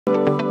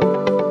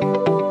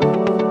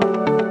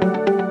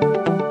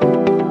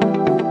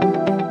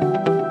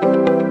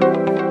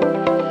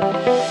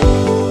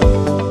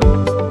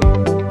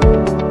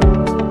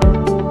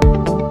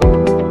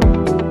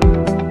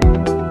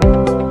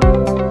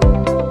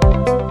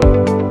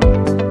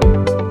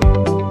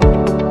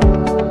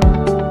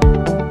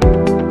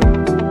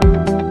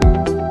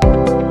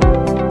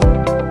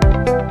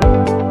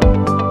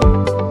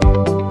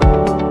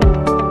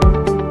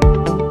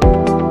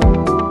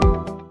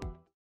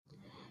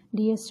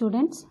Dear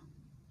students,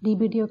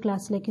 DBDO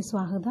ക്ലാസ്സിലേക്ക്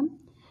സ്വാഗതം.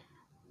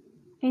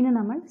 ഇന്ന്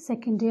നമ്മൾ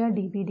second year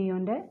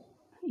DBDOൻ്റെ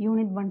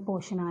unit 1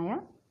 പോർഷനായ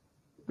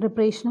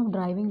preparation of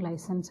driving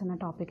licence എന്ന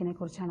ടോപ്പിക്കിനെ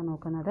കുറിച്ചാണ്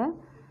നോക്കുന്നത്.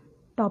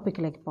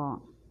 ടോപ്പിക്കിലേക്ക് പോവാം.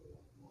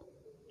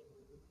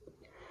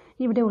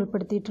 ഇവിടെ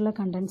ഉൾപ്പെടുത്തിയിട്ടുള്ള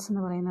കണ്ടൻസ്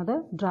എന്ന് പറയുന്നത്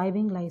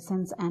driving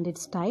licence and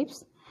it's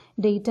types,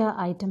 data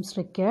items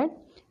required,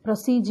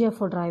 procedure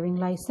for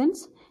driving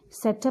licence,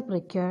 setup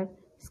required,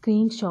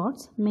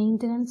 screenshots,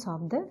 maintenance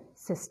of the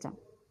system.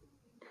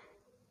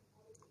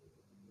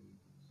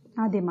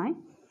 ആദ്യമായി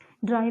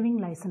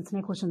ഡ്രൈവിംഗ്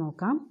ലൈസൻസിനെ കുറിച്ച്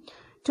നോക്കാം.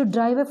 To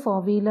drive A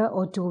 4-wheeler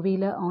or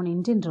 2-wheeler on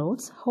Indian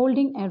roads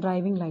holding A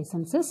driving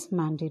licence is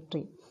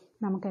mandatory.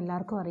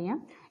 നമുക്കെല്ലാവർക്കും അറിയാം,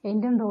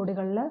 Indian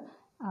റോഡുകളിൽ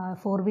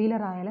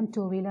 4-wheeler ആയാലും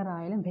 2-wheeler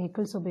ആയാലും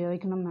vehicles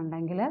ഉപയോഗിക്കണം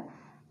എന്നുണ്ടെങ്കിൽ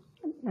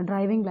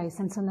ഡ്രൈവിംഗ്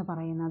ലൈസൻസ് എന്ന്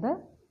പറയുന്നത്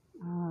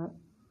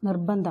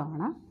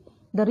നിർബന്ധമാണ്.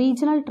 The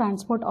Regional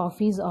Transport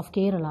Office of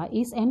Kerala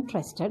is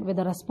entrusted with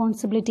the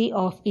responsibility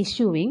of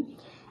issuing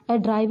a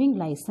driving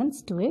license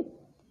to a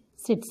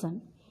citizen.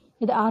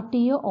 The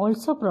RTO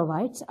also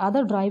provides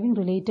other driving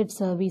related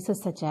services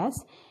such as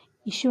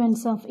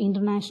issuance of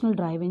international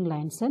driving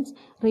license,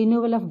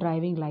 renewal of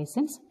driving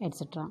license,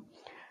 etc.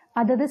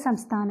 അതത്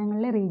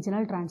സംസ്ഥാനങ്ങളിലെ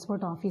regional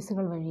transport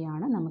ഓഫീസുകൾ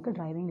വഴിയാണ് നമുക്ക്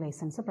driving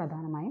licence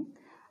പ്രധാനമായും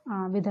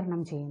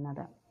വിതരണം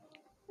ചെയ്യുന്നത്.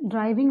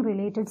 Driving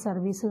related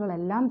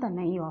സർവീസുകളെല്ലാം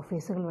തന്നെ ഈ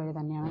ഓഫീസുകൾ വഴി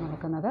തന്നെയാണ്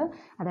നടക്കുന്നത്.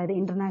 അതായത്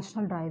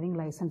ഇൻ്റർനാഷണൽ ഡ്രൈവിംഗ്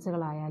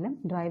ലൈസൻസുകളായാലും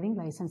ഡ്രൈവിംഗ്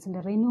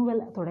ലൈസൻസിൻ്റെ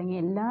റിന്യൂവൽ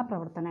തുടങ്ങിയ എല്ലാ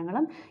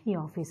പ്രവർത്തനങ്ങളും ഈ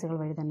ഓഫീസുകൾ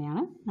വഴി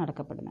തന്നെയാണ്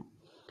നടക്കപ്പെടുന്നത്.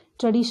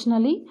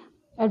 Traditionally,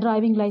 a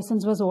driving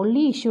license was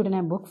only issued in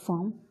a book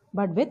form,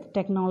 but with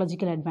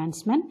technological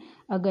advancement,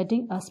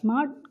 getting a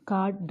smart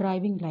card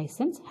driving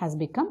license has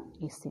become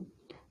easy.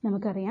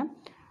 നമുക്കറിയാം,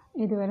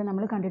 ഇതുവരെ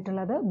നമ്മൾ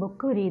കണ്ടിട്ടുള്ളത്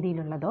ബുക്ക്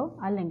രീതിയിലുള്ളതോ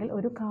അല്ലെങ്കിൽ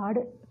ഒരു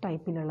കാർഡ്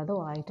ടൈപ്പിലുള്ളതോ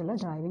ആയിട്ടുള്ള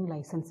ഡ്രൈവിംഗ്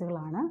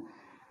ലൈസൻസുകളാണ്.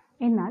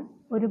 എന്നാൽ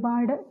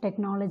ഒരുപാട്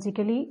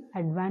ടെക്നോളജിക്കലി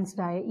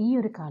അഡ്വാൻസ്ഡ് ആയ ഈ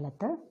ഒരു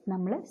കാലത്ത്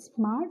നമ്മൾ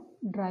സ്മാർട്ട്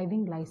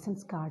ഡ്രൈവിംഗ്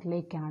ലൈസൻസ്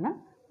കാർഡിലേക്കാണ്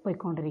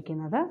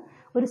പോയിക്കൊണ്ടിരിക്കുന്നത്.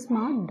 ഒരു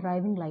സ്മാർട്ട്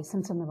ഡ്രൈവിംഗ്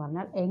ലൈസൻസ് എന്ന്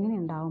പറഞ്ഞാൽ എങ്ങനെ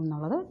ഉണ്ടാവും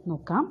എന്നുള്ളത്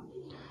നോക്കാം.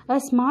 A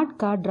smart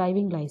car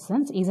driving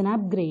license is an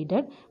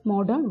upgraded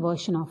modern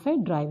version of a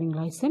driving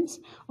license.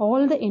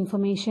 All the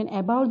information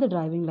about the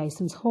driving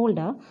license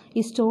holder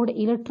is stored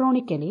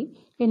electronically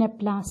in a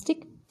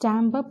plastic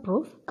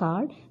tamper-proof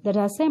card that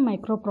has a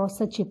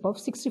microprocessor chip of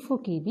 64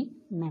 KB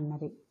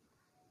memory.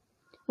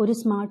 ഒരു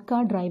smart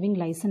car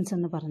driving licence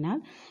എന്ന് പറഞ്ഞാൽ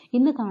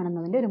ഇന്ന്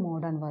കാണുന്നതിൻ്റെ ഒരു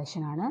modern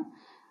വേർഷനാണ്.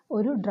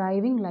 ഒരു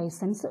driving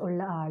licence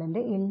ഉള്ള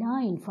ആളിൻ്റെ എല്ലാ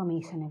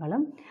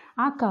ഇൻഫർമേഷനുകളും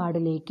ആ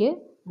കാർഡിലേക്ക്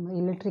നമ്മൾ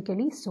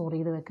ഇലക്ട്രിക്കലി സ്റ്റോർ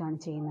ചെയ്ത് വെക്കുകയാണ്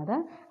ചെയ്യുന്നത്.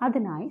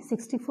 അതിനായി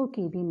 64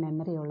 KB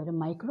മെമ്മറി ഉള്ളൊരു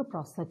മൈക്രോ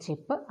പ്രോസസർ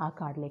ചിപ്പ് ആ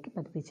കാർഡിലേക്ക്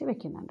പതിപ്പിച്ച്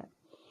വെക്കുന്നുണ്ട്.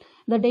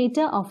 The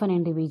data of an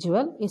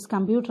individual is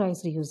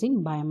computerized using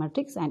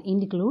biometrics and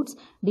includes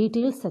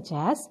details such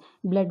as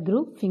blood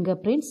group,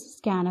 fingerprints,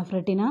 scan of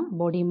retina,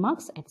 body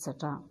marks,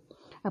 etc.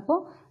 അപ്പോൾ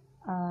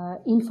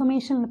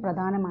ഇൻഫർമേഷനിൽ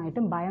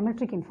പ്രധാനമായിട്ടും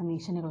ബയോമെട്രിക്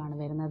ഇൻഫർമേഷനുകളാണ്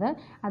വരുന്നത്.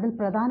 അതിൽ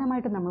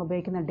പ്രധാനമായിട്ടും നമ്മൾ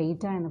ഉപയോഗിക്കുന്ന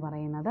ഡേറ്റ എന്ന്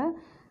പറയുന്നത്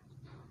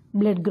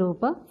blood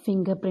group,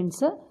 finger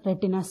prints,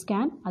 retina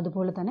scan,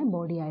 അതുപോലെ തന്നെ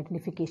ബോഡി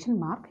ഐഡൻറ്റിഫിക്കേഷൻ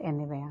മാർക്ക്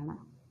എന്നിവയാണ്.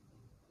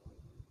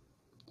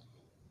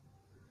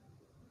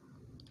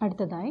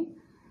 അടുത്തതായി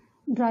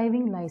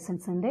ഡ്രൈവിംഗ്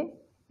ലൈസൻസിൻ്റെ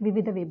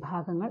വിവിധ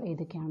വിഭാഗങ്ങൾ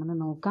ഏതൊക്കെയാണെന്ന്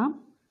നോക്കാം.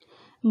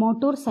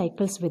 Motor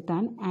cycles with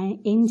an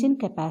engine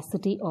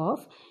capacity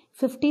of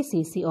 50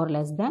 cc or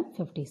less than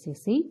 50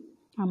 cc.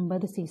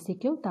 50 cc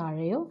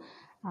താഴെയോ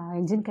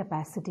എൻജിൻ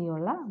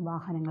കപ്പാസിറ്റിയുള്ള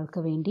വാഹനങ്ങൾക്ക്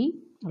വേണ്ടി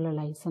ഉള്ള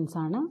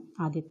ലൈസൻസാണ്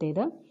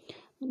ആദ്യത്തേത്.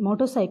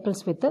 Motor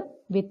cycles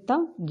with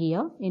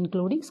gear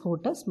including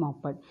scooters,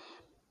 moped.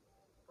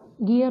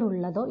 Gear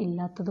ഉള്ളതോ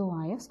ഇല്ലാത്തതോ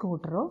ആയ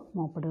സ്കൂട്ടറോ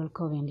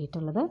മോപ്പഡുകൾക്കോ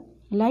വേണ്ടിയിട്ടുള്ളത്.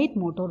 Light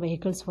motor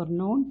vehicles four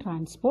non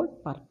transport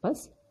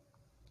purpose.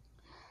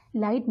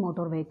 Light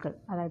motor vehicle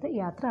അതായത്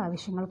യാത്രാ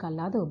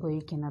ആവശ്യങ്ങൾക്കല്ലാതെ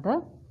ഉപയോഗിക്കുന്നത്.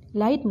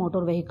 Light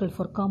motor vehicle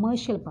for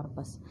commercial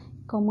purpose,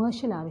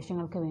 commercial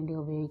ആവശ്യങ്ങൾക്ക് വേണ്ടി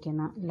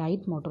ഉപയോഗിക്കുന്ന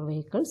light motor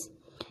vehicles.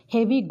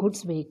 Heavy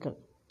goods vehicle,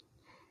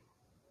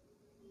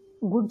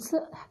 goods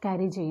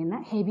carry ചെയ്യുന്ന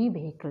heavy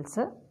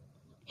vehicles.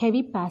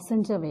 Heavy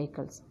passenger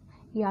vehicles,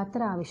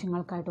 യാത്രാ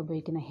ആവശ്യങ്ങൾക്കായിട്ട്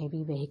ഉപയോഗിക്കുന്ന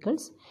heavy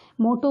vehicles.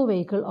 Motor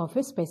vehicle of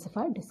A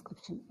specified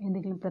description,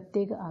 എന്തെങ്കിലും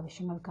പ്രത്യേക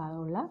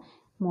ആവശ്യങ്ങൾക്കായുള്ള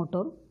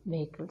മോട്ടോർ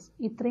വെഹിക്കിൾസ്.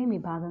 ഇത്രയും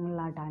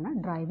വിഭാഗങ്ങളിലായിട്ടാണ്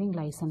ഡ്രൈവിംഗ്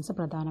ലൈസൻസ്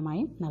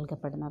പ്രധാനമായും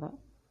നൽകപ്പെടുന്നത്.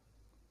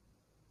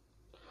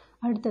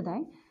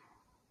 അടുത്തതായി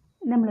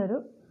നമ്മളൊരു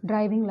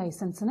ഡ്രൈവിംഗ്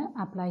ലൈസൻസിന്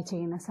അപ്ലൈ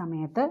ചെയ്യുന്ന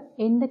സമയത്ത്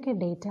എന്തൊക്കെ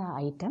ഡേറ്റ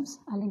ഐറ്റംസ്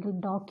അല്ലെങ്കിൽ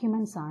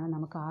ഡോക്യുമെൻറ്റ്സ് ആണ്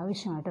നമുക്ക്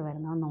ആവശ്യമായിട്ട്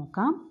വരുന്നതെന്ന്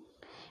നോക്കാം.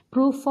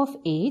 Proof of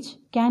age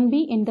can be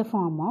in the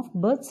form of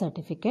birth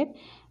certificate,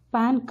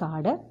 pan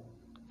card,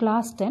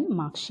 class 10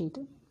 mark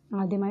sheet.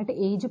 ആദ്യമായിട്ട്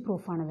ഏജ്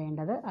പ്രൂഫാണ്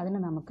വേണ്ടത്.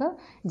 അതിന് നമുക്ക്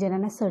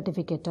ജനന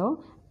സർട്ടിഫിക്കറ്റോ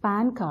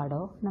പാൻ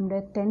കാർഡോ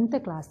നമ്മുടെ 10th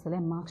ക്ലാസ്സിലെ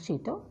മാർക്ക്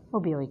ഷീറ്റോ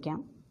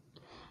ഉപയോഗിക്കാം.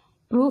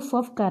 Proof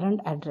of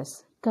current address,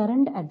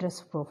 current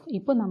address proof.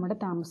 ഇപ്പോൾ നമ്മുടെ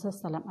താമസ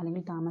സ്ഥലം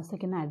അല്ലെങ്കിൽ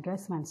താമസിക്കുന്ന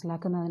address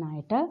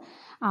മനസ്സിലാക്കുന്നതിനായിട്ട്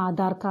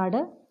Aadhaar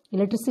card,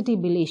 electricity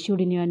bill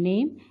issued in your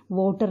name,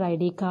 voter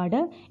ID card,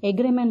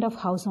 agreement of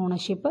house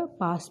ownership,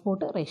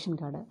 passport, ration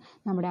card.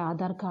 നമ്മുടെ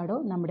ആധാർ കാർഡോ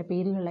നമ്മുടെ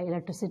പേരിലുള്ള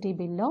ഇലക്ട്രിസിറ്റി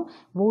ബില്ലോ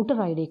വോട്ടർ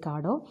ID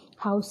കാർഡോ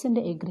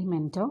ഹൗസിൻ്റെ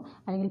എഗ്രിമെൻറ്റോ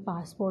അല്ലെങ്കിൽ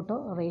പാസ്പോർട്ടോ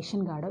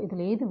റേഷൻ കാർഡോ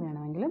ഇതിലേത്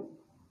വേണമെങ്കിലും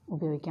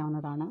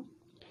ഉപയോഗിക്കാവുന്നതാണ്.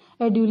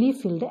 A duly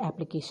filled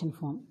application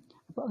form.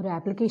 അപ്പോൾ ഒരു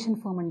ആപ്ലിക്കേഷൻ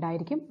ഫോം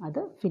ഉണ്ടായിരിക്കും, അത്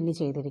ഫില്ല്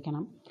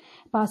ചെയ്തിരിക്കണം.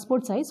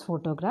 പാസ്പോർട്ട് സൈസ്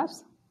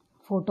ഫോട്ടോഗ്രാഫ്സ്,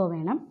 ഫോട്ടോ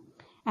വേണം.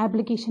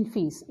 ആപ്ലിക്കേഷൻ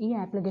ഫീസ്, ഈ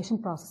ആപ്ലിക്കേഷൻ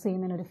പ്രോസസ്സ്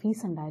ചെയ്യുന്നതിനൊരു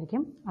ഫീസ്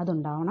ഉണ്ടായിരിക്കും,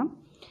 അതുണ്ടാവണം.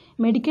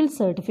 Medical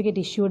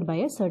certificate issued by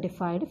A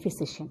certified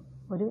physician,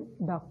 ഒരു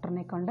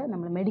ഡോക്ടറിനെ കൊണ്ട്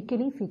നമ്മൾ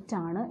മെഡിക്കലി ഫിറ്റ്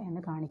ആണ്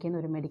എന്ന് കാണിക്കുന്ന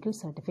ഒരു മെഡിക്കൽ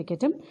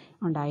സർട്ടിഫിക്കറ്റും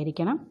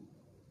ഉണ്ടായിരിക്കണം.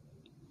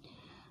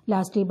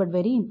 Lastly but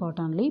very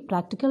importantly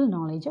practical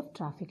knowledge of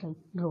ട്രാഫിക്കൽ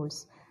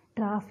rules.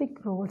 Traffic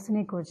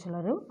റൂൾസിനെ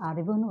കുറിച്ചുള്ളൊരു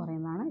അറിവ് എന്ന്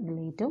പറയുന്നതാണ് ഇതിൽ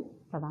ഏറ്റവും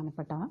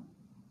പ്രധാനപ്പെട്ട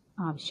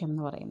ആവശ്യം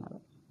എന്ന് പറയുന്നത്.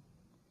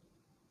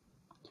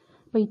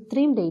 അപ്പോൾ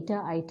ഇത്രയും ഡേറ്റ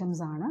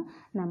ഐറ്റംസ് ആണ്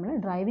നമ്മൾ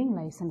ഡ്രൈവിംഗ്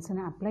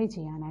ലൈസൻസിന് അപ്ലൈ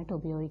ചെയ്യാനായിട്ട്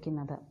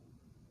ഉപയോഗിക്കുന്നത്.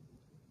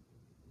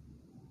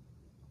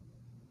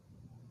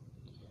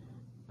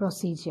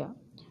 പ്രൊസീജിയർ.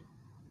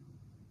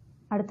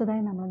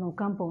 അടുത്തതായി നമ്മൾ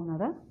നോക്കാൻ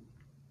പോകുന്നത്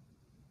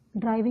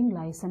ഡ്രൈവിംഗ്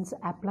ലൈസൻസ്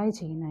അപ്ലൈ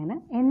ചെയ്യുന്നതിന്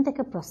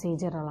എന്തൊക്കെ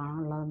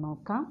പ്രൊസീജിയറുകളാണുള്ളത്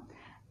നോക്കാം.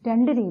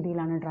 രണ്ട്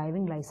രീതിയിലാണ്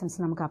ഡ്രൈവിംഗ് ലൈസൻസ്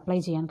നമുക്ക് അപ്ലൈ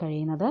ചെയ്യാൻ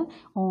കഴിയുന്നത്,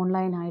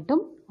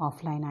 ഓൺലൈനായിട്ടും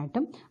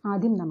ഓഫ്ലൈനായിട്ടും.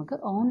 ആദ്യം നമുക്ക്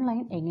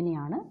ഓൺലൈൻ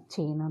എങ്ങനെയാണ്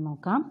ചെയ്യുന്നത്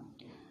നോക്കാം.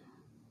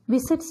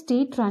 Visit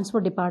state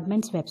transport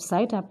departments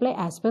website, apply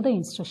as per the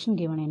instruction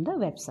given in the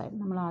website.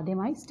 നമ്മൾ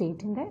ആദ്യമായി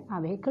സ്റ്റേറ്റിൻ്റെ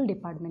വെഹിക്കിൾ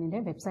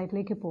ഡിപ്പാർട്ട്മെൻറ്റിൻ്റെ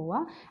വെബ്സൈറ്റിലേക്ക് പോവുക.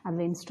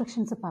 അതിൽ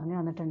ഇൻസ്ട്രക്ഷൻസ് പറഞ്ഞു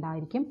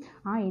തന്നിട്ടുണ്ടായിരിക്കും.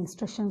 ആ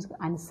ഇൻസ്ട്രക്ഷൻസ്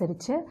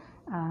അനുസരിച്ച്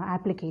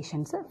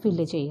ആപ്ലിക്കേഷൻസ്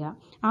ഫില്ല് ചെയ്യുക.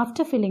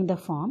 After filling the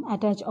form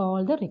attach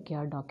all the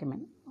required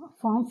document.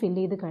 Form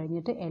fill ചെയ്ത്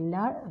കഴിഞ്ഞിട്ട്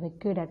എല്ലാ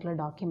റിക്വയർഡ് ആയിട്ടുള്ള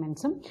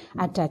ഡോക്യുമെൻറ്റ്സും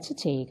അറ്റാച്ച്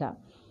ചെയ്യുക.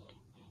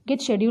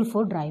 Get schedule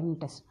four driving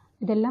test.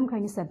 ഇതെല്ലാം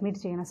കഴിഞ്ഞ് സബ്മിറ്റ്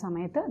ചെയ്യുന്ന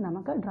സമയത്ത്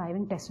നമുക്ക്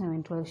ഡ്രൈവിംഗ് ടെസ്റ്റിന്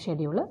വേണ്ടിയിട്ടുള്ള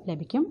ഷെഡ്യൂൾ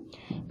ലഭിക്കും.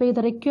 Pay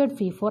the required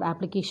fee for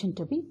application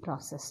to B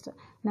processed.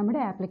 നമ്മുടെ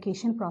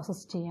ആപ്ലിക്കേഷൻ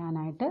പ്രോസസ്സ്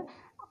ചെയ്യാനായിട്ട്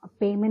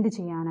പേയ്മെൻറ്റ്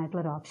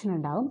ചെയ്യാനായിട്ടുള്ളൊരു ഓപ്ഷൻ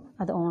ഉണ്ടാവും.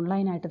 അത്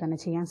ഓൺലൈനായിട്ട് തന്നെ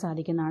ചെയ്യാൻ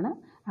സാധിക്കുന്നതാണ്.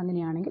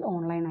 അങ്ങനെയാണെങ്കിൽ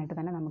ഓൺലൈനായിട്ട്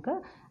തന്നെ നമുക്ക്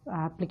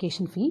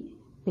ആപ്ലിക്കേഷൻ ഫീ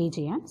പേ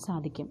ചെയ്യാൻ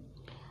സാധിക്കും.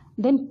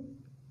 Then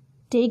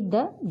take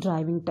the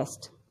driving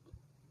test.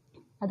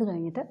 അത്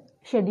കഴിഞ്ഞിട്ട്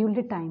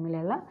ഷെഡ്യൂൾഡ്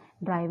ടൈമിലുള്ള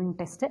ഡ്രൈവിംഗ്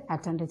ടെസ്റ്റ്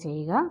അറ്റൻഡ്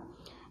ചെയ്യുക.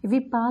 If we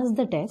pass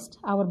the test,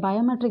 our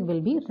biometric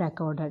will be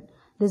recorded.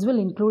 This will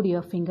include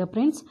your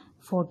fingerprints,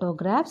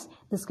 photographs,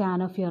 the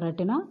scan of your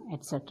retina,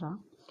 etc.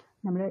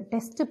 നമ്മൾ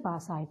test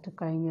പാസ്സായിട്ട്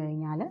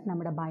കഴിഞ്ഞാൽ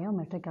നമ്മുടെ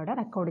biometric അവിടെ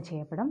record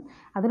ചെയ്യപ്പെടും.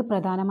 അതിൽ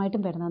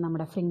പ്രധാനമായിട്ടും വരുന്നത്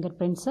നമ്മുടെ ഫിംഗർ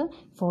പ്രിൻറ്റ്സ്,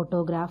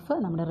 ഫോട്ടോഗ്രാഫ്,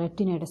 നമ്മുടെ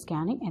റെറ്റിനയുടെ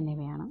സ്കാനിങ്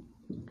എന്നിവയാണ്.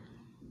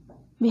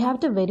 We have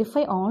to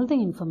verify all the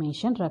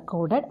information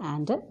recorded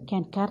and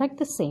can correct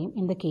the same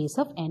in the case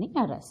of any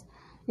errors.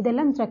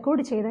 ഇതെല്ലാം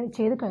റെക്കോർഡ്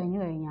ചെയ്ത്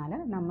കഴിഞ്ഞാൽ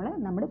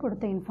നമ്മൾ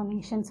കൊടുത്ത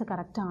ഇൻഫർമേഷൻസ്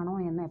കറക്റ്റ് ആണോ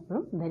എന്ന്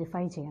എപ്പോഴും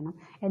വെരിഫൈ ചെയ്യണം.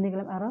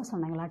 എന്തെങ്കിലും എറേഴ്സ്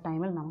ഉണ്ടെങ്കിൽ ആ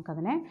ടൈമിൽ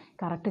നമുക്കതിനെ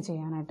കറക്റ്റ്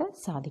ചെയ്യാനായിട്ട്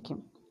സാധിക്കും.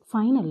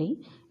 ഫൈനലി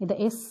ഇത്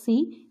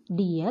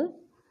SCDL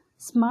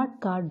smart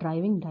card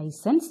driving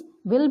licence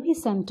will be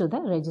send to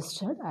the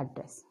registered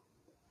address.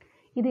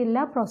 ഇത്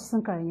എല്ലാ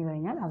പ്രോസസ്സും കഴിഞ്ഞു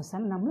കഴിഞ്ഞാൽ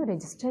അവസാനം നമ്മൾ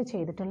രജിസ്റ്റർ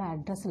ചെയ്തിട്ടുള്ള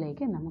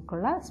അഡ്രസ്സിലേക്ക്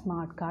നമുക്കുള്ള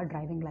സ്മാർട്ട് കാർഡ്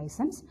ഡ്രൈവിംഗ്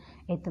ലൈസൻസ്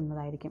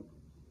എത്തുന്നതായിരിക്കും.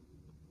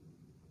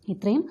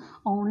 ഇത്രയും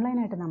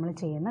ഓൺലൈനായിട്ട് നമ്മൾ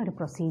ചെയ്യുന്ന ഒരു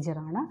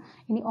പ്രൊസീജിയറാണ്.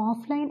 ഇനി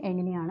ഓഫ്ലൈൻ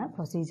എങ്ങനെയാണ്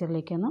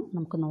പ്രൊസീജിയറിലേക്കെന്ന്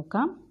നമുക്ക്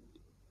നോക്കാം.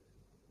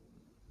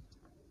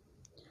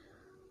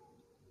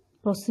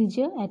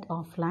 Procedure at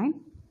offline.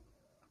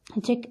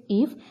 Check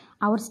if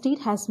our state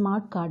has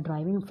smart car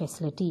driving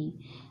facility.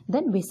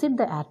 Then visit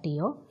the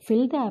RTO,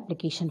 fill the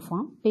application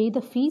form, pay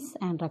the fees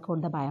and record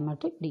the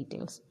biometric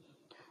details.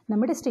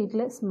 നമ്മുടെ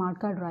സ്റ്റേറ്റിൽ smart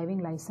car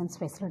driving licence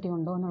facility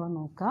ഉണ്ടോ എന്നുള്ളത്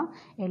നോക്കുക.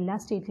 എല്ലാ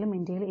സ്റ്റേറ്റിലും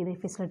ഇന്ത്യയിൽ ഇതേ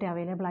facility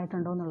available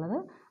ആയിട്ടുണ്ടോ എന്നുള്ളത്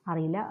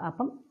അറിയില്ല.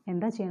 അപ്പം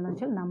എന്താ ചെയ്യണമെന്ന്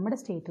വെച്ചാൽ നമ്മുടെ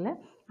സ്റ്റേറ്റിൽ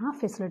ആ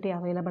ഫെസിലിറ്റി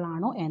അവൈലബിൾ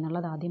ആണോ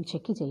എന്നുള്ളത് ആദ്യം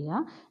ചെക്ക്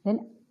ചെയ്യുക. ദെൻ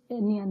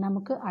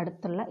നമുക്ക്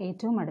അടുത്തുള്ള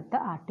ഏറ്റവും അടുത്ത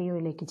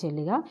RTOയിലേക്ക്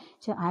ചെല്ലുക.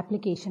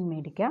 ആപ്ലിക്കേഷൻ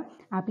മേടിക്കുക.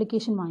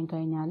 ആപ്ലിക്കേഷൻ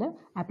വാങ്ങിക്കഴിഞ്ഞാൽ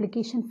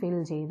ആപ്ലിക്കേഷൻ ഫിൽ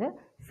ചെയ്ത്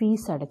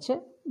ഫീസ് അടച്ച്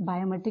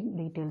ബയോമെട്രിക്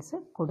ഡീറ്റെയിൽസ്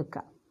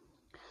കൊടുക്കുക.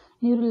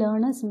 ഇനി ഒരു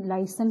ലേണേഴ്സ്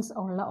ലൈസൻസ്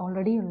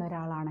ഓൾറെഡി ഉള്ള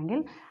ഒരാളാണെങ്കിൽ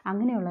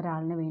അങ്ങനെയുള്ള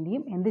ഒരാളിന്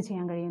വേണ്ടിയും എന്ത്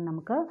ചെയ്യാൻ കഴിയും,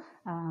 നമുക്ക്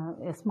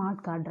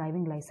സ്മാർട്ട് കാർ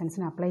ഡ്രൈവിംഗ്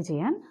ലൈസൻസിന് അപ്ലൈ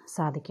ചെയ്യാൻ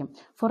സാധിക്കും.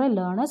 Four A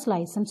learners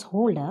licence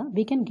holder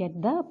we can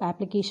get the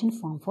application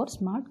form four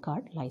smart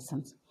card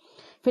licence.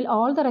 Fill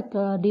all the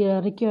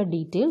required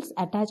details,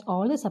 attach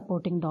all the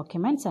supporting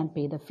documents and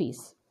pay the fees.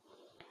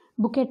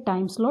 Book a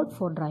time slot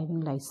for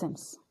driving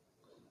license.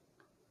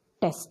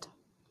 Test.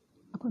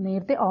 അപ്പോൾ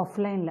നേരത്തെ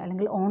ഓഫ്ലൈനിൽ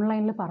അല്ലെങ്കിൽ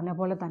ഓൺലൈനിൽ പറഞ്ഞ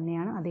പോലെ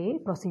തന്നെയാണ്, അതേ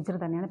procedure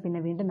തന്നെയാണ് പിന്നെ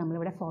വീണ്ടും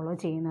നമ്മളിവിടെ ഫോളോ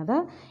ചെയ്യുന്നത്.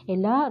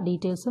 എല്ലാ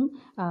ഡീറ്റെയിൽസും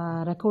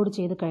റെക്കോർഡ്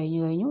ചെയ്ത്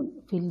കഴിഞ്ഞു,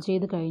 ഫിൽ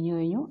ചെയ്ത്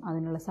കഴിഞ്ഞു,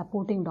 അതിനുള്ള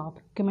സപ്പോർട്ടിംഗ്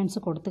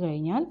ഡോക്യുമെൻറ്റ്സ് കൊടുത്തു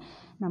കഴിഞ്ഞാൽ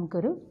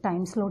നമുക്കൊരു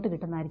ടൈം സ്ലോട്ട്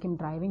കിട്ടുന്നതായിരിക്കും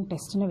ഡ്രൈവിംഗ്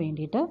ടെസ്റ്റിന്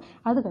വേണ്ടിയിട്ട്.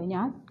 അത് കഴിഞ്ഞ്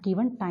ആ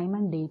ഗിവൺ ടൈം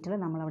ആൻഡ് ഡേറ്റിൽ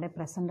നമ്മളവിടെ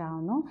പ്രസൻ്റ്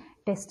ആവുന്നു,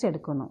 ടെസ്റ്റ്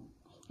എടുക്കുന്നു.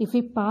 If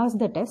we pass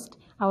the test,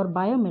 our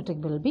biometric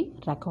will be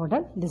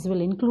recorded. This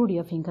will include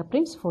your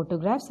fingerprints,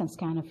 photographs and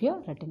scan of your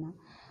retina.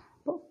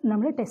 അപ്പോൾ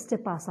നമ്മൾ ടെസ്റ്റ്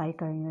പാസ്സായി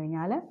കഴിഞ്ഞു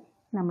കഴിഞ്ഞാൽ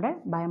നമ്മുടെ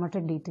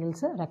ബയോമെട്രിക്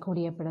ഡീറ്റെയിൽസ് റെക്കോർഡ്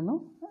ചെയ്യപ്പെടുന്നു.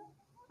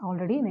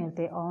 ഓൾറെഡി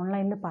നേരത്തെ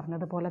ഓൺലൈനിൽ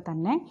പറഞ്ഞതുപോലെ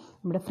തന്നെ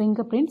നമ്മുടെ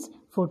finger prints,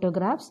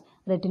 photographs,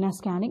 retina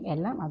scanning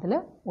എല്ലാം അതിൽ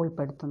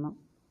ഉൾപ്പെടുത്തുന്നു.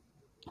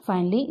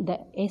 Finally the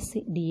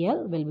SDL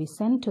will be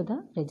send to the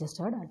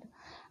registered address.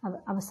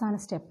 അവസാന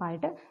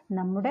സ്റ്റെപ്പായിട്ട്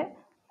നമ്മുടെ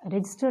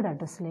രജിസ്റ്റേർഡ്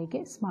അഡ്രസ്സിലേക്ക്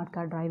സ്മാർട്ട്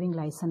കാർഡ് ഡ്രൈവിംഗ്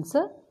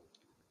ലൈസൻസ്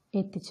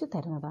എത്തിച്ചു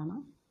തരുന്നതാണ്.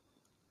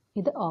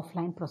 ഇത്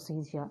ഓഫ്ലൈൻ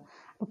പ്രൊസീജിയർ.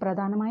 അപ്പോൾ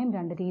പ്രധാനമായും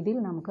 2 രീതിയിൽ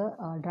നമുക്ക്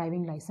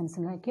ഡ്രൈവിംഗ്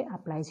ലൈസൻസിലേക്ക്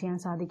അപ്ലൈ ചെയ്യാൻ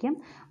സാധിക്കും,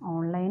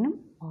 ഓൺലൈനും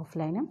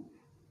ഓഫ്ലൈനും.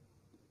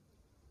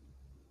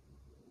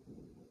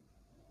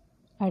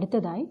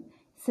 അടുത്തതായി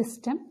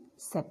സിസ്റ്റം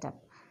സെറ്റപ്പ്.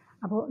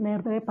 അപ്പോൾ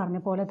നേരത്തെ പറഞ്ഞ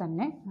പോലെ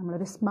തന്നെ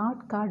നമ്മളൊരു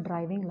സ്മാർട്ട് കാർഡ്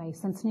ഡ്രൈവിംഗ്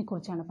ലൈസൻസിനെ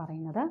കുറിച്ചാണ്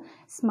പറയുന്നത്.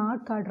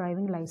 സ്മാർട്ട് കാർഡ്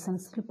ഡ്രൈവിംഗ്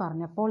ലൈസൻസിൽ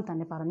പറഞ്ഞപ്പോൾ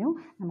തന്നെ പറഞ്ഞു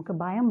നമുക്ക്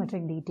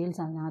ബയോമെട്രിക്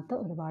ഡീറ്റെയിൽസ് അതിനകത്ത്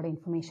ഒരുപാട്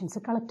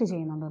ഇൻഫർമേഷൻസ് കളക്ട്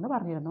ചെയ്യുന്നുണ്ടെന്ന്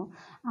പറഞ്ഞിരുന്നു.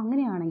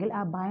 അങ്ങനെയാണെങ്കിൽ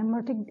ആ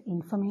ബയോമെട്രിക്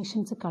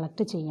ഇൻഫർമേഷൻസ്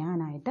കളക്ട്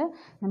ചെയ്യാനായിട്ട്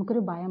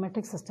നമുക്കൊരു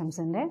ബയോമെട്രിക്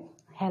സിസ്റ്റംസിൻ്റെ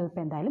ഹെൽപ്പ്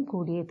എന്തായാലും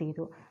കൂടിയേ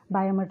തീരൂ.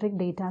 ബയോമെട്രിക്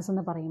ഡേറ്റാസ്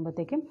എന്ന്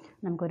പറയുമ്പോഴത്തേക്കും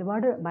നമുക്ക്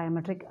ഒരുപാട്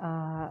ബയോമെട്രിക്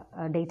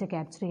ഡേറ്റ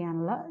ക്യാപ്ചർ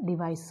ചെയ്യാനുള്ള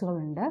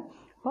ഡിവൈസുകളുണ്ട്.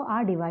 അപ്പോൾ ആ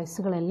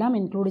ഡിവൈസുകളെല്ലാം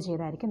ഇൻക്ലൂഡ്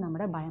ചെയ്തായിരിക്കും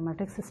നമ്മുടെ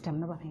ബയോമെട്രിക് സിസ്റ്റം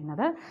എന്ന്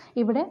പറയുന്നത്.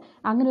 ഇവിടെ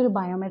അങ്ങനെ ഒരു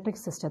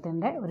ബയോമെട്രിക്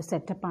സിസ്റ്റത്തിൻ്റെ ഒരു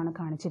സെറ്റപ്പാണ്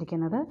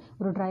കാണിച്ചിരിക്കുന്നത്.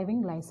 ഒരു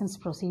ഡ്രൈവിംഗ് ലൈസൻസ്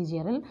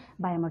പ്രൊസീജിയറിൽ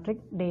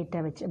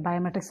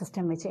ബയോമെട്രിക്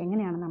സിസ്റ്റം വെച്ച്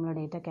എങ്ങനെയാണ് നമ്മൾ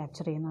ഡേറ്റ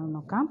ക്യാപ്ചർ ചെയ്യുന്നതെന്ന്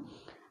നോക്കാം.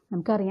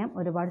 നമുക്കറിയാം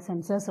ഒരുപാട്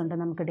സെൻസേഴ്സ് ഉണ്ട്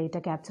നമുക്ക് ഡേറ്റ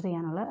ക്യാപ്ചർ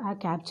ചെയ്യാനുള്ള. ആ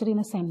ക്യാപ്ചർ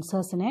ചെയ്യുന്ന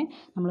സെൻസേഴ്സിനെ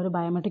നമ്മളൊരു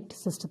ബയോമെട്രിക്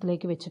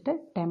സിസ്റ്റത്തിലേക്ക് വെച്ചിട്ട്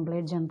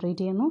ടെംപ്ലേറ്റ് ജനറേറ്റ്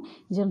ചെയ്യുന്നു.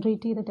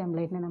 ജനറേറ്റ് ചെയ്ത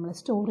ടെംപ്ലേറ്റിനെ നമ്മൾ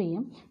സ്റ്റോർ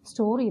ചെയ്യും.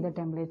 സ്റ്റോർ ചെയ്ത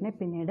ടെംപ്ലേറ്റിനെ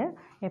പിന്നീട്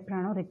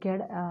എപ്പോഴാണോ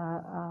റിക്വയർഡ്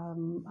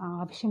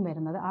ആവശ്യം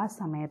വരുന്നത് ആ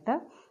സമയത്ത്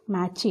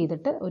മാച്ച്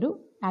ചെയ്തിട്ട് ഒരു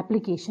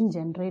ആപ്ലിക്കേഷൻ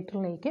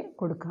ജനറേറ്ററിലേക്ക്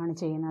കൊടുക്കുകയാണ്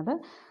ചെയ്യുന്നത്.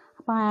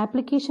 അപ്പോൾ ആ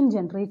ആപ്ലിക്കേഷൻ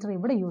ജനറേറ്റർ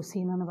ഇവിടെ യൂസ്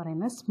ചെയ്യുന്നതെന്ന്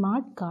പറയുന്നത്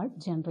smart card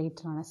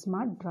ജനറേറ്ററാണ്.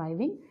 Smart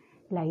driving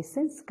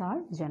licence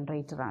card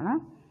ജനറേറ്ററാണ്.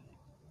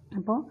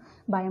 അപ്പോൾ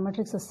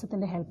ബയോമെട്രിക്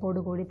സിസ്റ്റത്തിൻ്റെ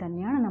ഹെൽപ്പോടുകൂടി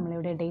തന്നെയാണ്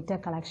നമ്മളിവിടെ ഡേറ്റ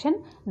കളക്ഷൻ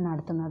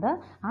നടത്തുന്നത്.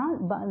 ആ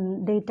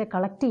ഡേറ്റ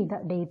കളക്ട്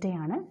ചെയ്ത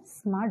ഡേറ്റയാണ്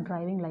സ്മാർട്ട്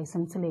ഡ്രൈവിംഗ്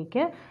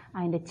ലൈസൻസിലേക്ക്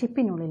അതിൻ്റെ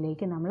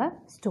ചിപ്പിനുള്ളിലേക്ക് നമ്മൾ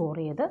സ്റ്റോർ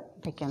ചെയ്ത്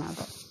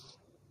വയ്ക്കുന്നത്.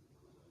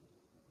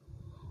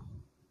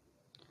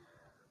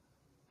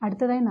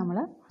 അടുത്തതായി നമ്മൾ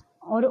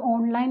ഒരു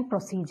ഓൺലൈൻ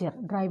പ്രൊസീജിയർ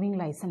ഡ്രൈവിംഗ്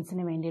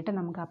ലൈസൻസിന് വേണ്ടിയിട്ട്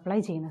നമുക്ക് അപ്ലൈ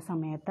ചെയ്യുന്ന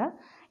സമയത്ത്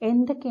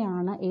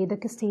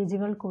ഏതൊക്കെ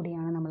സ്റ്റേജുകൾ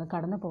കൂടിയാണ് നമ്മൾ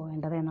കടന്നു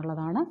പോകേണ്ടത്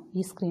എന്നുള്ളതാണ്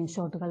ഈ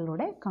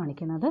സ്ക്രീൻഷോട്ടുകളിലൂടെ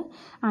കാണിക്കുന്നത്.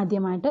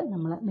 ആദ്യമായിട്ട്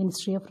നമ്മൾ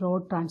ministry off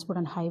road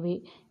transport and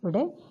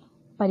ഹൈവേയുടെ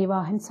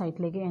പരിവാഹൻ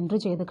സൈറ്റിലേക്ക് എൻട്രി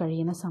ചെയ്ത്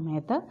കഴിയുന്ന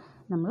സമയത്ത്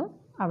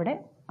അവിടെ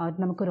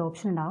നമുക്കൊരു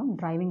ഓപ്ഷൻ ഉണ്ടാവും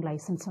ഡ്രൈവിംഗ്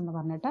ലൈസൻസ് എന്ന്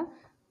പറഞ്ഞിട്ട്.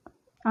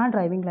 ആ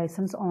ഡ്രൈവിംഗ്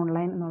ലൈസൻസ്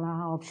ഓൺലൈൻ എന്നുള്ള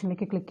ആ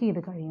ഓപ്ഷനിലേക്ക് ക്ലിക്ക്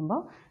ചെയ്ത്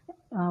കഴിയുമ്പോൾ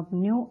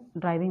ന്യൂ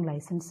ഡ്രൈവിംഗ്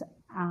ലൈസൻസ്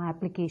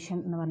ആപ്ലിക്കേഷൻ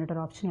എന്ന്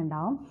പറഞ്ഞിട്ടൊരു ഓപ്ഷൻ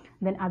ഉണ്ടാവും.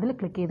 ദെൻ അതിൽ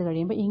ക്ലിക്ക് ചെയ്ത്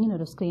കഴിയുമ്പോൾ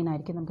ഇങ്ങനൊരു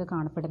സ്ക്രീനായിരിക്കും നമുക്ക്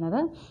കാണപ്പെടുന്നത്.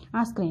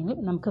 ആ സ്ക്രീനിൽ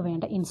നമുക്ക്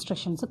വേണ്ട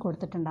ഇൻസ്ട്രക്ഷൻസ്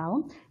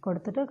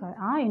കൊടുത്തിട്ട്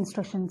ആ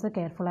ഇൻസ്ട്രക്ഷൻസ്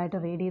കെയർഫുള്ളായിട്ട്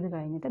റീഡ് ചെയ്ത്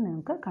കഴിഞ്ഞിട്ട്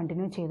നിങ്ങൾക്ക്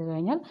കണ്ടിന്യൂ ചെയ്ത്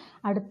കഴിഞ്ഞാൽ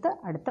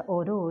അടുത്ത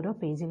ഓരോ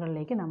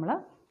പേജുകളിലേക്ക് നമ്മൾ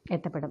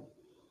എത്തപ്പെടും.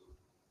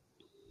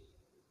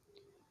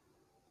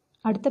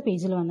 അടുത്ത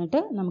പേജിൽ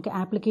വന്നിട്ട് നമുക്ക്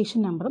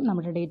ആപ്ലിക്കേഷൻ നമ്പറും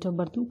നമ്മുടെ ഡേറ്റ് ഓഫ്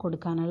ബർത്തും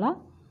കൊടുക്കാനുള്ള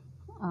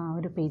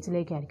ഒരു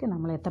പേജിലേക്കായിരിക്കും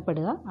നമ്മൾ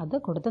എത്തപ്പെടുക. അത്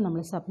കൊടുത്ത് നമ്മൾ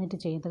സബ്മിറ്റ്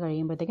ചെയ്ത്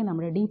കഴിയുമ്പോഴത്തേക്കും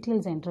നമ്മുടെ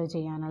ഡീറ്റെയിൽസ് എൻറ്റർ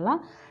ചെയ്യാനുള്ള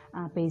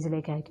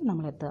പേജിലേക്കായിരിക്കും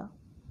നമ്മൾ എത്തുക.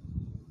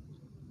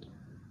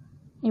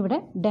 ഇവിടെ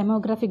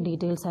ഡെമോഗ്രാഫിക്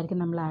ഡീറ്റെയിൽസ്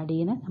ആയിരിക്കും നമ്മൾ ആഡ്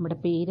ചെയ്യുന്നത്. നമ്മുടെ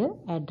പേര്,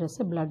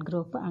 അഡ്രസ്സ്, ബ്ലഡ്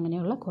ഗ്രൂപ്പ്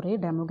അങ്ങനെയുള്ള കുറേ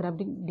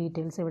ഡെമോഗ്രാഫിക്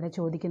ഡീറ്റെയിൽസ് ഇവിടെ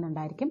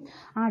ചോദിക്കുന്നുണ്ടായിരിക്കും.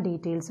 ആ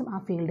ഡീറ്റെയിൽസും ആ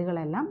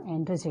ഫീൽഡുകളെല്ലാം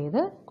എൻറ്റർ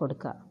ചെയ്ത്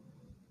കൊടുക്കുക.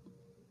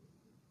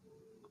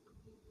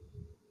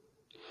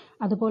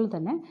 അതുപോലെ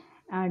തന്നെ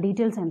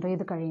ഡീറ്റെയിൽസ് എൻ്റർ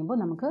ചെയ്ത് കഴിയുമ്പോൾ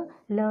നമുക്ക്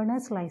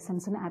ലേണേഴ്സ്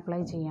ലൈസൻസിന് അപ്ലൈ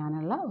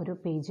ചെയ്യാനുള്ള ഒരു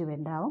പേജ്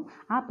ഉണ്ടാവും.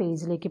 ആ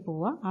പേജിലേക്ക്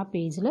പോവുക. ആ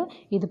പേജിൽ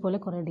ഇതുപോലെ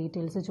കുറേ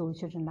ഡീറ്റെയിൽസ്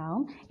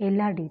ചോദിച്ചിട്ടുണ്ടാവും.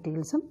 എല്ലാ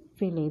ഡീറ്റെയിൽസും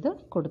ഫിൽ ചെയ്ത്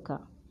കൊടുക്കുക.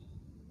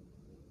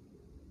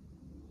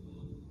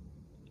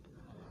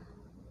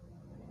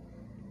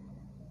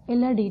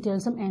 എല്ലാ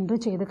ഡീറ്റെയിൽസും എൻറ്റർ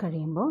ചെയ്ത്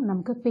കഴിയുമ്പോൾ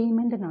നമുക്ക്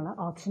പേയ്മെൻറ്റിനുള്ള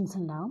ഓപ്ഷൻസ്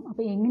ഉണ്ടാകും.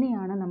 അപ്പോൾ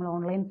എങ്ങനെയാണ് നമ്മൾ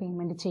ഓൺലൈൻ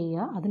പേയ്മെൻറ്റ്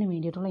ചെയ്യുക അതിന്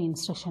വേണ്ടിയിട്ടുള്ള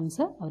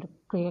ഇൻസ്ട്രക്ഷൻസ് അവർ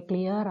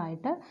ക്ലിയർ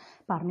ആയിട്ട്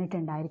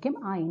പറഞ്ഞിട്ടുണ്ടായിരിക്കും.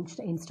 ആ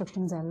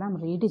ഇൻസ്ട്രക്ഷൻസ് എല്ലാം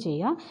റീഡ്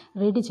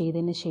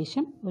ചെയ്തതിന്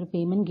ശേഷം ഒരു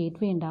പേയ്മെൻറ്റ്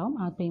ഗേറ്റ് വേ ഉണ്ടാവും.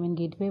 ആ പേയ്മെൻറ്റ്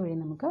ഗേറ്റ് വേ വഴി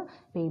നമുക്ക്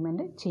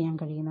പേയ്മെൻറ്റ് ചെയ്യാൻ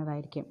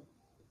കഴിയുന്നതായിരിക്കും.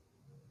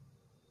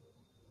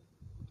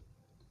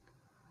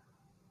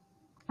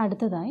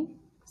 അടുത്തതായി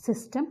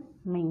സിസ്റ്റം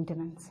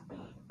മെയിൻ്റനൻസ്.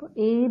 അപ്പോൾ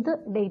ഏത്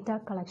ഡേറ്റ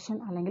കളക്ഷൻ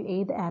അല്ലെങ്കിൽ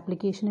ഏത്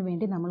ആപ്ലിക്കേഷന്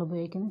വേണ്ടി നമ്മൾ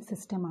ഉപയോഗിക്കുന്ന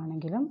സിസ്റ്റം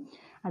ആണെങ്കിലും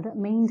അത്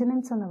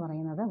മെയിൻ്റനൻസ് എന്ന്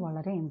പറയുന്നത്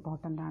വളരെ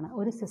ഇമ്പോർട്ടൻ്റ് ആണ്.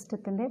 ഒരു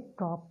സിസ്റ്റത്തിൻ്റെ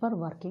പ്രോപ്പർ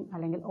വർക്കിംഗ്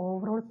അല്ലെങ്കിൽ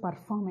ഓവറോൾ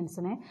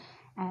പെർഫോമൻസിനെ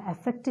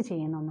എഫക്റ്റ്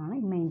ചെയ്യുന്ന ഒന്നാണ്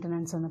ഈ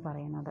മെയിൻ്റനൻസ് എന്ന്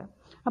പറയുന്നത്.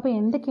 അപ്പോൾ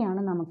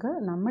എന്തൊക്കെയാണ് നമുക്ക്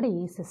നമ്മുടെ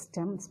ഈ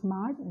system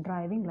smart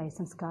driving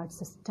licence card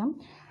system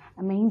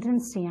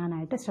maintenance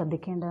ചെയ്യാനായിട്ട്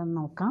ശ്രദ്ധിക്കേണ്ടതെന്ന്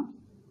നോക്കാം.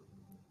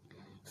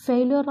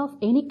 Failure of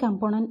any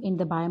component in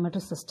the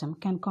biometric system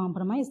can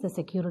compromise the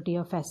security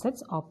of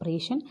assets,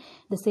 operation,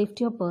 the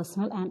safety of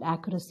personnel and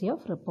accuracy of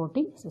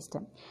reporting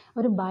system.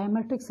 ഒരു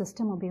biometric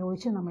system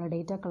ഉപയോഗിച്ച് നമ്മൾ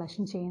data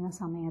collection ചെയ്യുന്ന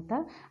സമയത്ത്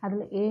അതിൽ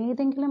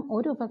ഏതെങ്കിലും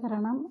ഒരു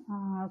ഉപകരണം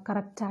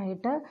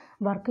കറക്റ്റായിട്ട്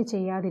വർക്ക്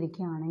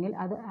ചെയ്യാതിരിക്കുകയാണെങ്കിൽ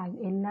അത്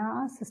എല്ലാ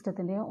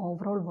സിസ്റ്റത്തിൻ്റെയും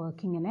ഓവറോൾ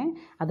വർക്കിങ്ങിനെ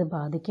അത്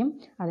ബാധിക്കും.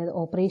 അതായത്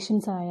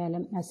ഓപ്പറേഷൻസ്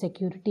ആയാലും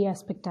സെക്യൂരിറ്റി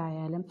ആസ്പെക്റ്റ്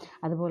ആയാലും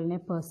അതുപോലെ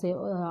തന്നെ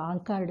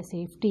ആൾക്കാരുടെ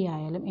സേഫ്റ്റി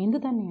ആയാലും എന്ത്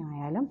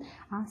തന്നെയായാലും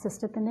ആ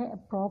സിസ്റ്റത്തിൻ്റെ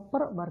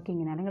പ്രോപ്പർ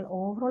വർക്കിങ്ങിനെ അല്ലെങ്കിൽ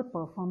ഓവറോൾ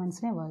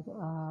പെർഫോമൻസിനെ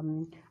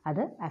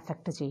അത്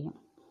അഫക്റ്റ് ചെയ്യും.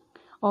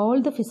 All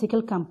the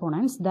physical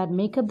components that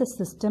make up the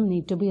system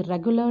need to be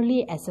regularly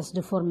assessed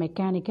for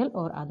mechanical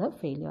or other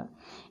failure.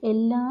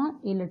 എല്ലാ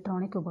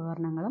ഇലക്ട്രോണിക്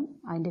ഉപകരണങ്ങളും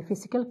അതിൻ്റെ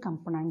ഫിസിക്കൽ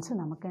കമ്പോണൻസ്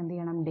നമുക്ക് എന്ത്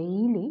ചെയ്യണം,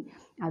 ഡെയിലി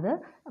അത്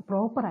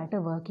പ്രോപ്പറായിട്ട്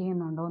വർക്ക്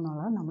ചെയ്യുന്നുണ്ടോ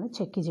എന്നുള്ളത് നമ്മൾ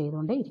ചെക്ക്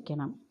ചെയ്തുകൊണ്ടേ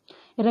ഇരിക്കണം.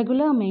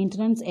 Regular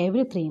maintenance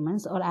every 3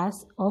 months or as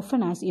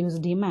often as use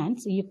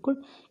demands, you could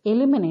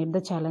eliminate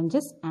the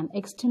challenges and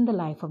extend the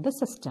life of the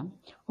system.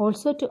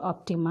 Also, to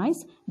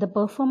optimize the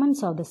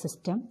performance of the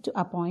system, to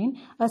appoint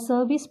a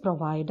service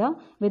provider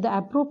with the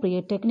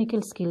appropriate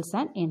technical skills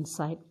and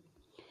insight.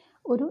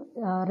 ഒരു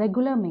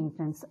regular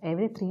maintenance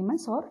every 3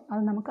 months or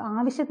അത് നമുക്ക്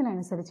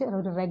ആവശ്യത്തിനനുസരിച്ച്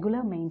ഒരു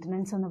regular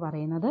maintenance എന്ന്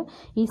പറയുന്നത്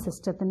ഈ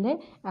സിസ്റ്റത്തിൻ്റെ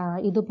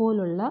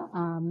ഇതുപോലുള്ള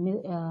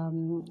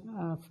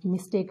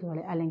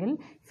മിസ്റ്റേക്കുകളെ അല്ലെങ്കിൽ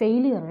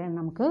ഫെയിലിയറെ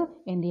നമുക്ക്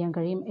എന്ത് ചെയ്യാൻ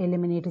കഴിയും,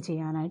 എലിമിനേറ്റ്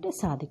ചെയ്യാനായിട്ട്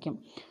സാധിക്കും.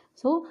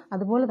 സോ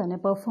അതുപോലെ തന്നെ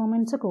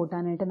പെർഫോമൻസ്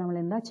കൂട്ടാനായിട്ട് നമ്മൾ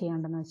എന്താ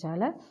ചെയ്യേണ്ടതെന്ന്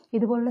വെച്ചാൽ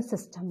ഇതുപോലുള്ള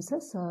സിസ്റ്റംസ്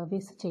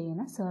സർവീസ്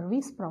ചെയ്യുന്ന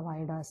സർവീസ്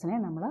പ്രൊവൈഡേഴ്സിനെ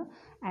നമ്മൾ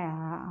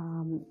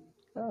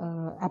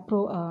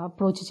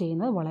അപ്രോച്ച്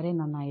ചെയ്യുന്നത് വളരെ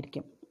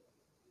നന്നായിരിക്കും.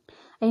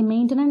 A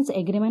maintenance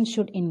agreement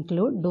should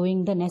include doing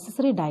the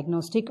necessary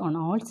diagnostic on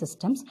all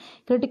systems,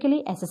 critically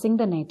assessing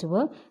the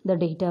network, the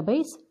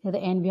database,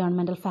 the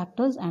environmental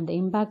factors and the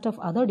impact of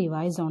other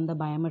devices on the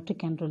biometric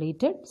and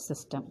related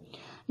system.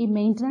 ഈ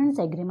maintenance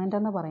agreement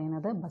എന്ന്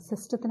പറയുന്നത്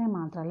സിസ്റ്റത്തിനെ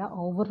മാത്രമല്ല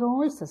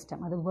overall system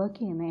അത് work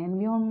ചെയ്യുന്ന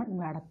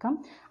environment അടക്കം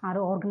ആ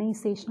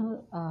organisational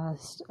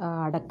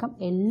അടക്കം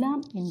എല്ലാം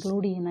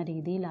ഇൻക്ലൂഡ് ചെയ്യുന്ന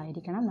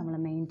രീതിയിലായിരിക്കണം നമ്മൾ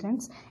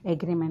മെയിൻ്റനൻസ്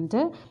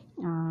എഗ്രിമെൻറ്റ്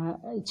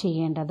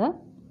ചെയ്യേണ്ടത്.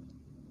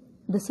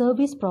 The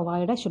service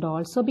provider should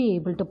also be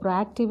able to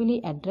proactively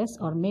address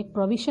or make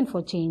provision for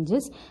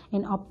changes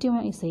in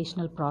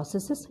optimizational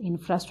processes,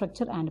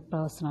 infrastructure and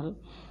personnel.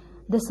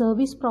 The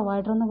service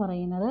provider എന്ന്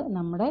പറയുന്നത്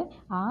നമ്മുടെ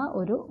ആ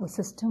ഒരു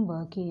സിസ്റ്റം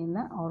വർക്ക്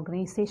ചെയ്യുന്ന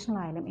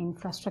ഓർഗനൈസേഷനിലായാലും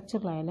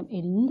ഇൻഫ്രാസ്ട്രക്ചറിലായാലും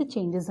എന്ത്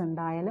ചേഞ്ചസ്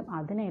ഉണ്ടായാലും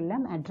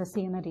അതിനെല്ലാം അഡ്രസ്സ്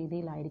ചെയ്യുന്ന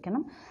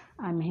രീതിയിലായിരിക്കണം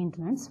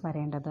മെയിൻ്റനൻസ്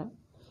വരേണ്ടത്.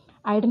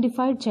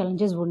 Identified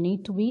challenges would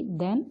need to be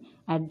then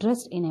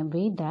addressed in a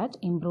way that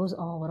improves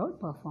overall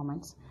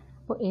performance.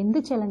 അപ്പോൾ എന്ത്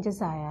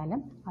ചലഞ്ചസ് ആയാലും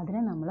അതിനെ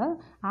നമ്മൾ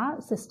ആ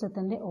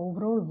സിസ്റ്റത്തിൻ്റെ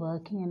ഓവറോൾ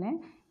വർക്കിങ്ങിനെ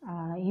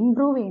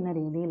ഇംപ്രൂവ് ചെയ്യുന്ന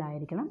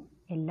രീതിയിലായിരിക്കണം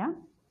എല്ലാം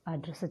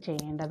അഡ്രസ്സ്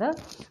ചെയ്യേണ്ടത്.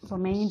 അപ്പോൾ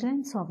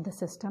മെയിൻ്റനൻസ് ഓഫ് ദ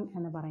സിസ്റ്റം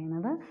എന്ന്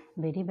പറയുന്നത്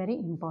വെരി വെരി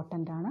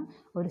ഇമ്പോർട്ടൻ്റ് ആണ്.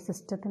 ഒരു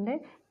സിസ്റ്റത്തിൻ്റെ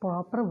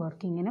പ്രോപ്പർ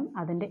വർക്കിങ്ങിനും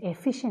അതിൻ്റെ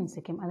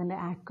എഫിഷ്യൻസിക്കും അതിൻ്റെ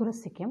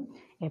ആക്യുറസിക്കും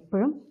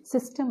എപ്പോഴും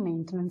സിസ്റ്റം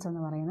മെയിൻ്റനൻസ്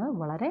എന്ന് പറയുന്നത്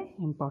വളരെ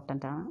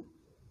ഇമ്പോർട്ടൻ്റ് ആണ്.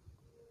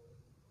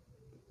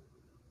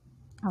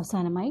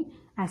 അവസാനമായി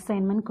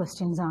അസൈൻമെൻറ്റ്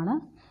ക്വസ്റ്റ്യൻസ് ആണ്.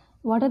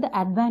 What are the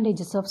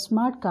advantages of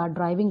smart card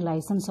driving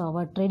license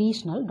over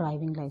traditional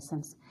driving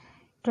license?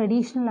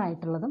 Traditional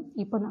ആയിട്ടുള്ളതും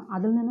ഇപ്പോൾ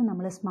അതിൽ നിന്ന്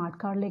നമ്മൾ സ്മാർട്ട്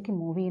കാർഡിലേക്ക്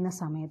മൂവ് ചെയ്യുന്ന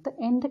സമയത്ത്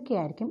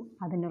എന്തൊക്കെയായിരിക്കും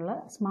അതിനുള്ള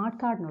സ്മാർട്ട്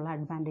കാർഡിനുള്ള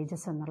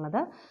അഡ്വാൻറ്റേജസ്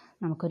എന്നുള്ളത്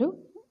നമുക്കൊരു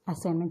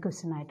അസൈൻമെൻറ്റ്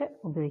ക്വസ്റ്റ്യനായിട്ട്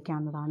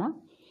ഉപയോഗിക്കാവുന്നതാണ്.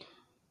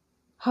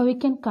 How we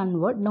can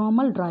convert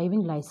normal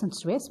driving license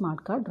to a smart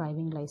card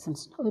driving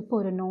license. ഇപ്പോൾ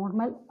ഒരു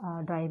നോർമൽ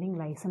ഡ്രൈവിംഗ്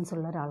ലൈസൻസ്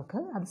ഉള്ള ഒരാൾക്ക്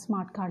അത്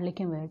സ്മാർട്ട്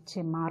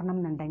കാർഡിലേക്ക് മാറണം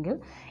എന്നുണ്ടെങ്കിൽ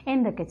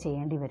എന്തൊക്കെ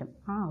ചെയ്യേണ്ടി വരും,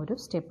 ആ ഒരു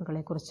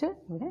സ്റ്റെപ്പുകളെക്കുറിച്ച്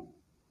ഇവിടെ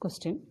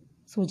ക്വസ്റ്റ്യൻ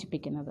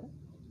സൂചിപ്പിക്കുന്നത്.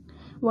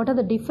 What are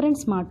the different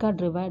smart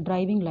card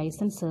driving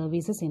license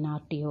services in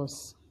RTOs?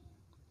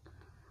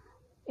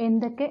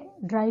 എന്തൊക്കെ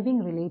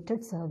ഡ്രൈവിംഗ്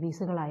റിലേറ്റഡ്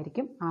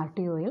സർവീസുകളായിരിക്കും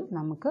RTOയിൽ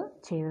നമുക്ക്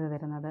ചെയ്തു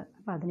തരുന്നത്,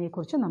 അപ്പോൾ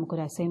അതിനെക്കുറിച്ച്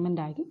നമുക്കൊരു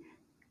അസൈൻമെൻ്റായി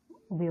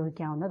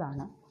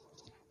ഉപയോഗിക്കാവുന്നതാണ്.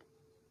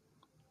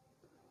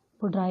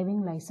 ഇപ്പോൾ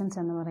ഡ്രൈവിംഗ് ലൈസൻസ്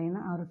എന്ന് പറയുന്ന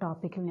ആ ഒരു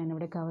ടോപ്പിക്കിൽ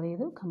ഞാനിവിടെ കവർ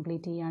ചെയ്തു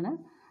കംപ്ലീറ്റ് ചെയ്യാണ്.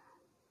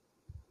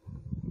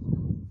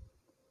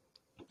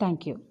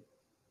 Thank you.